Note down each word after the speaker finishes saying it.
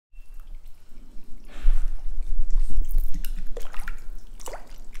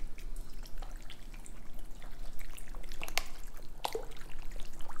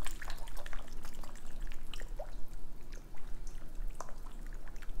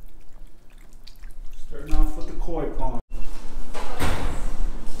koi pond.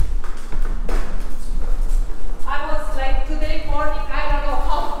 I was like today morning, I don't know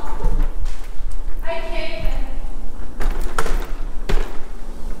how. I came and...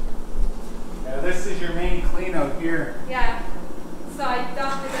 Yeah, this is your main clean out here. Yeah, so I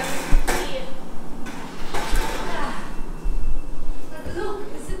dumped it everything. But look,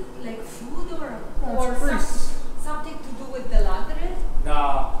 is it like food or something to do with the laundry?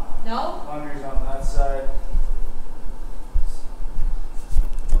 Nah. No? Laundry's on that side.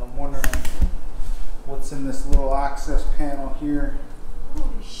 But I'm wondering what's in this little access panel here.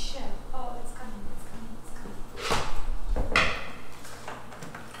 Holy shit. Oh, it's coming, it's coming, it's coming.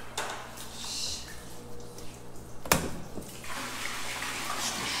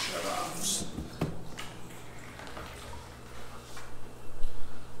 Shut up.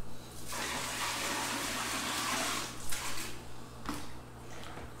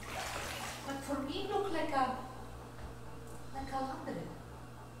 But for me, it looked like a laundry.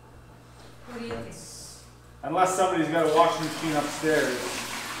 What do you think? Unless somebody's got a washing machine upstairs.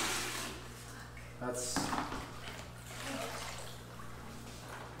 That's...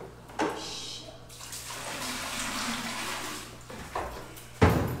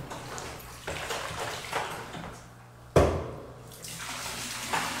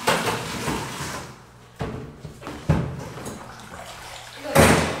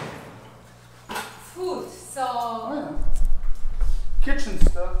 Food, so... Oh, yeah. Kitchen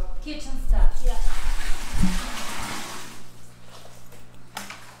stuff. Kitchen stuff, yeah.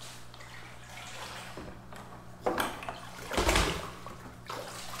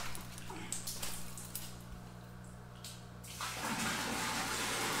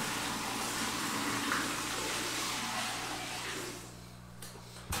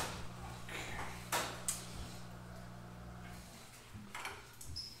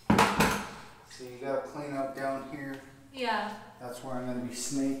 So you gotta clean up down here. Yeah. That's where I'm gonna be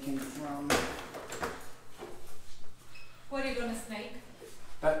snaking from. What are you gonna snake?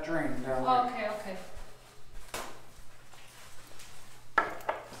 That drain down there. Oh, okay, okay.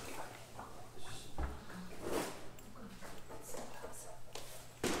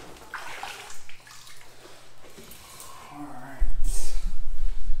 Alright.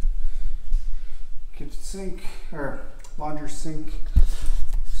 Kitchen sink, or laundry sink.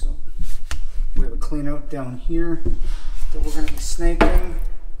 So we have a clean out down here that we're gonna be snaking.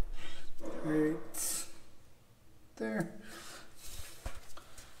 Right there.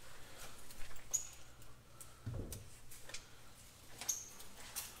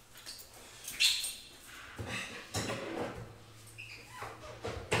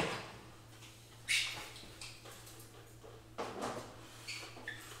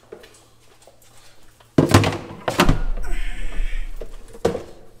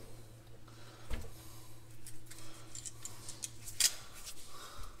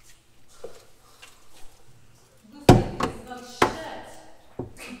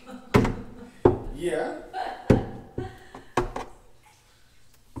 Yeah.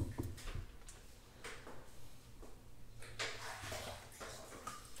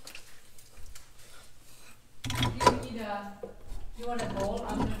 You want a bowl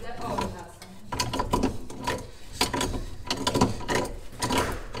under that? Oh, we have some.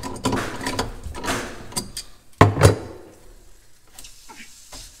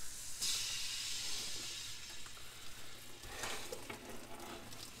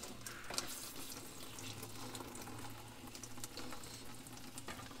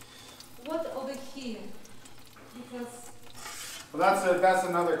 What over here? Because... Well, that's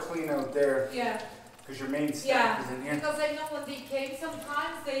another clean out there. Yeah. Because your main stack is in here. Because I know when they came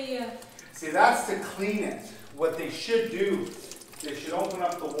sometimes they... See, that's to clean it. What they should do, they should open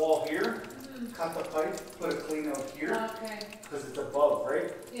up the wall here, cut the pipe, put a clean out here. Okay. Because it's above,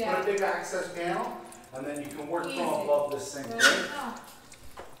 right? Yeah. Put a big access panel, and then you can work Easy. from above this sink, right? Oh.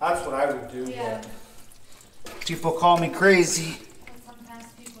 That's what I would do. Yeah. But people call me crazy. But sometimes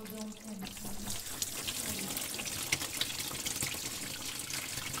people don't think.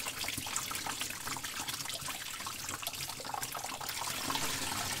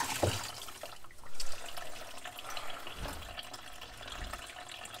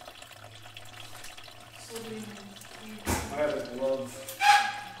 I have a glove.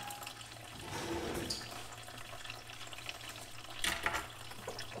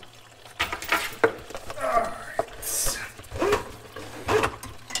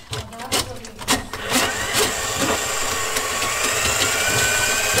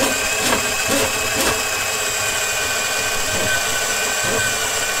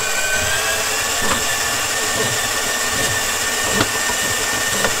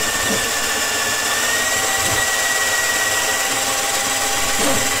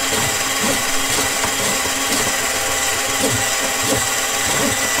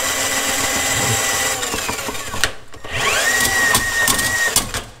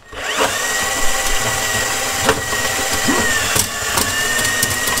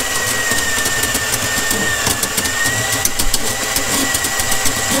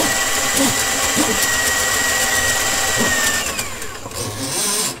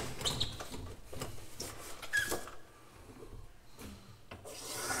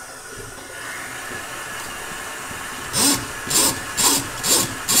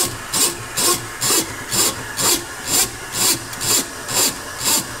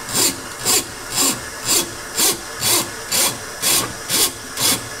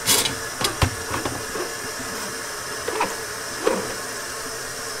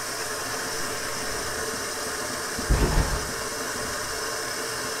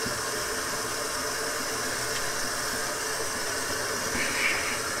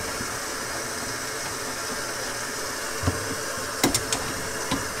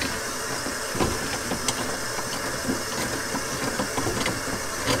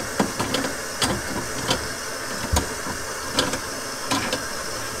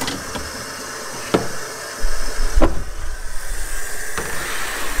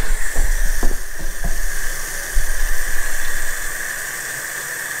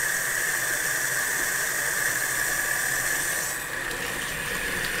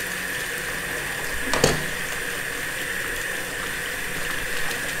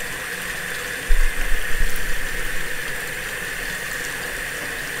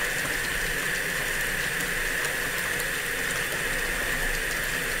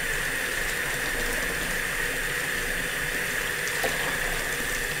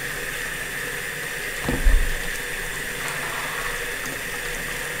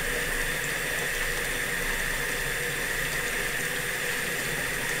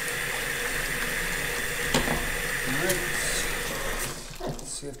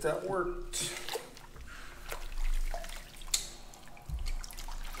 if that worked.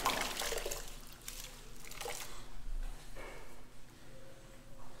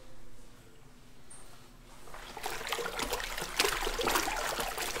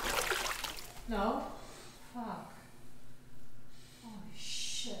 No? Fuck. Holy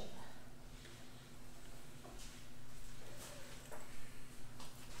shit.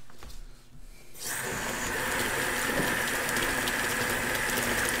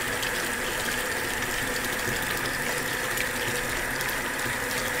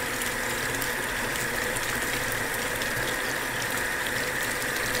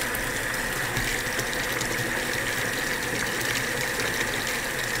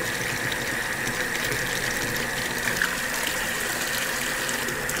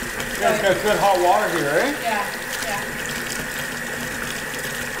 Yeah, it's got good hot water here, eh? Yeah, yeah.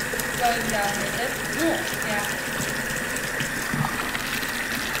 Going down with it? Yeah. Yeah.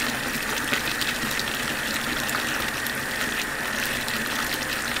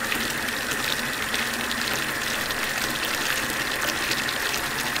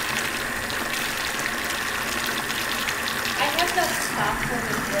 I have that stuff for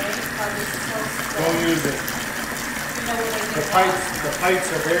the drain, but it's so strong. Don't use it. You know what I mean? The pipes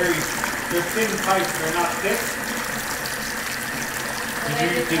are they're thin pipes, they're not thick.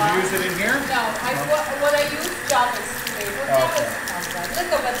 Did you use it in here? No, what I use Javix today. Well, Okay. Javix is not bad.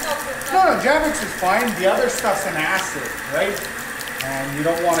 Little bit, No, Javix is fine. The other stuff's an acid, right? And you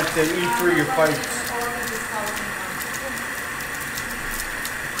don't want it to eat through your pipes.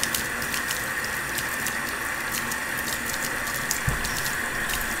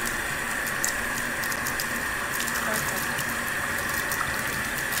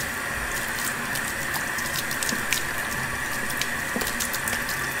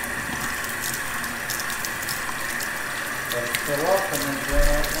 Let it fill up and then drain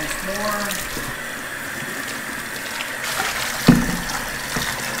out once more.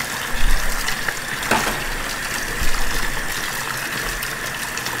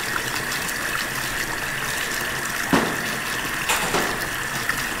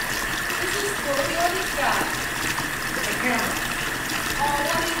 This is for what is that? The camera. Oh,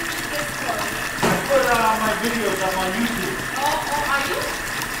 what is this for? I put my videos up on YouTube. Oh, are you?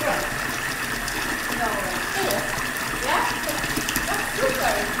 Yeah. No. Yeah? That's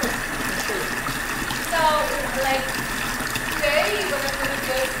super. So, like, today you're gonna put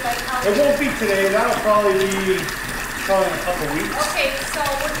this, like, how It won't be today. That'll probably be in a couple weeks. Okay, so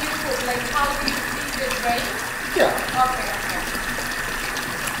what do you put? Like, how do you feed the drain? Yeah. Okay.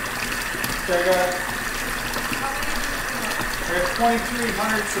 So I got How many do you put? I got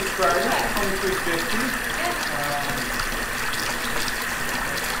 2,300 subscribers, 2,350.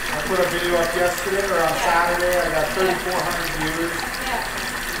 I put a video up yesterday or on Saturday. I got 3,400 viewers. Yeah.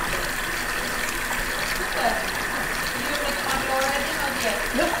 Good. Do you make money already? Not yet.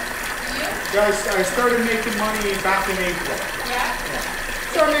 Yep. You? Guys, I started making money back in April. Yeah?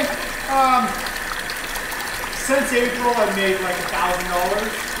 So I mean, since April I made like $1,000. You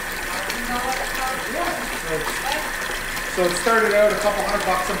know what it's called? Yeah. So it started out a couple $100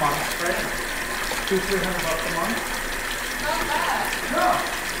 a month, right? $200-300 a month. Not bad. No,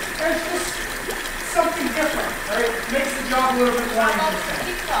 it's just something different, right? It makes the job a little bit more How about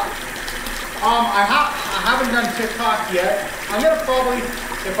interesting. TikTok? I haven't done TikTok yet. I'm gonna probably,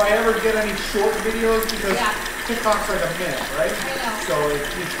 if I ever get any short videos, because TikTok's like a minute, right? I know. So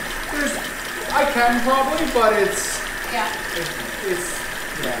I can probably, but it's Yeah.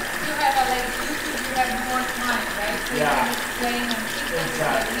 yeah. You have a like YouTube, you have more time, right? So Yeah. you can explain and people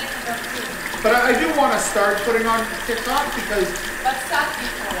Exactly. like minute or two. But I do want to start putting on TikTok because, What's that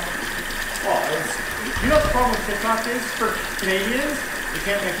before? well, you know what the problem with TikTok is for Canadians? You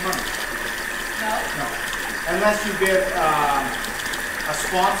can't make money. No? No. Unless you get a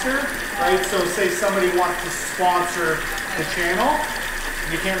sponsor, right? So say somebody wants to sponsor the channel,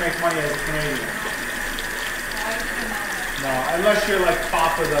 you can't make money as a Canadian. No, unless you're like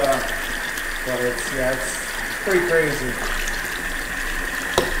top of the, but it's pretty crazy.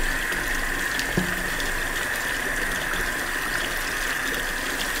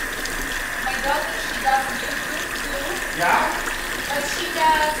 My daughter, she does YouTube too. Yeah? But she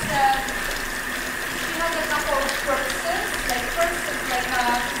does, she has a couple of purses, like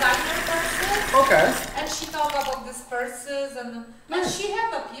designer purses. Okay. And she talk about these purses and she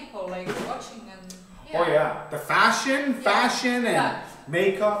have the people like watching and Oh yeah, the fashion and Yeah.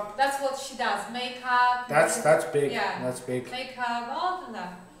 makeup. That's what she does. Makeup. That's big. Yeah. That's big. Makeup, all of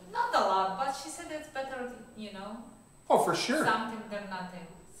that. Not a lot, but she said it's better, you know, Oh, for sure. something than nothing.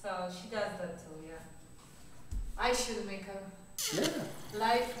 So she does that too, yeah. I should make a Yeah.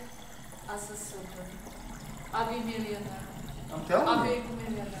 Life as a super. I'll be millionaire. I'm telling I'll you. be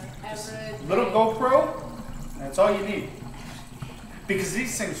millionaire every day. Little GoPro, that's all you need. Because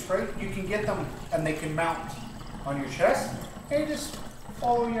these things, right, you can get them and they can mount on your chest and just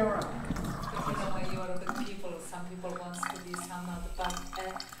follow you around. But you know, when you are with people, some people want to be some other,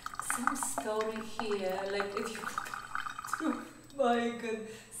 but some story here, like if you my God,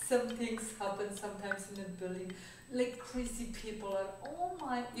 some things happen sometimes in a building, like crazy people are, oh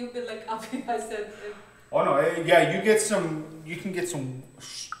my, you'll be like, I said, Oh no, yeah, you can get some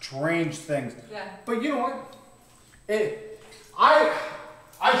strange things. yeah. But you know what?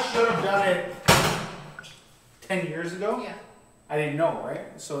 I should have done it 10 years ago. Yeah. I didn't know,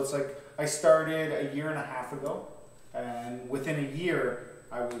 right? So it's like I started a year and a half ago, and within a year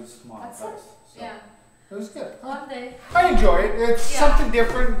I was monetized. That's it. So Yeah. it was good. One day. I enjoy it. It's Yeah. something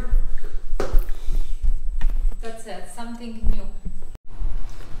different. That's it. Something new.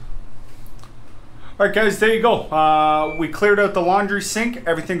 All right, guys, there you go. We cleared out the laundry sink.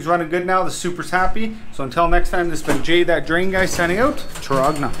 Everything's running good now. The super's happy. So until next time, this has been Jay, that drain guy, signing out.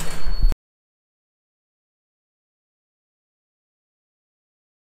 Taragna.